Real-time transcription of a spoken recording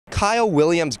Kyle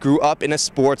Williams grew up in a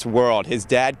sports world. His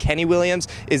dad, Kenny Williams,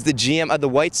 is the GM of the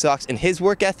White Sox, and his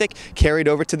work ethic carried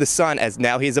over to the son as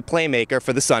now he is a playmaker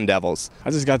for the Sun Devils.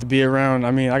 I just got to be around,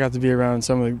 I got to be around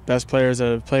some of the best players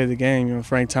that have played the game,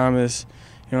 Frank Thomas,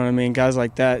 guys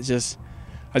like that.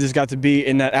 I just got to be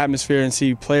in that atmosphere and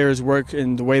see players work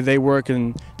and the way they work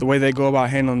and the way they go about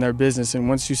handling their business. And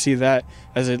once you see that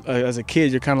as a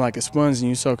kid, you're kind of like a sponge and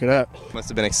you soak it up. Must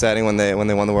have been exciting when they won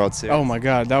the World Series. Oh my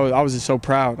God, I was just so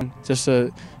proud just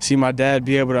to see my dad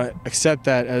be able to accept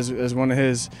that as one of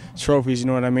his trophies. You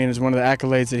know what I mean? As one of the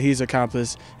accolades that he's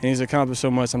accomplished, and he's accomplished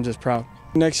so much. I'm just proud.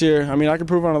 Next year, I can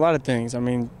improve on a lot of things.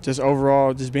 Just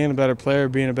overall, just being a better player,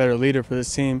 being a better leader for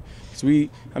this team.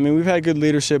 We've had good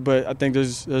leadership, but I think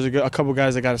there's a couple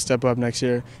guys that got to step up next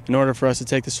year in order for us to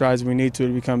take the strides we need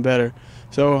to become better.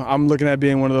 So I'm looking at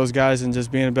being one of those guys and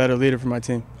just being a better leader for my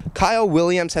team. Kyle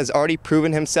Williams has already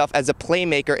proven himself as a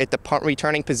playmaker at the punt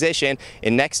returning position,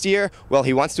 and next year, well,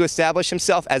 he wants to establish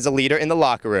himself as a leader in the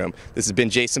locker room. This has been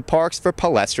Jason Parks for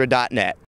Palestra.net.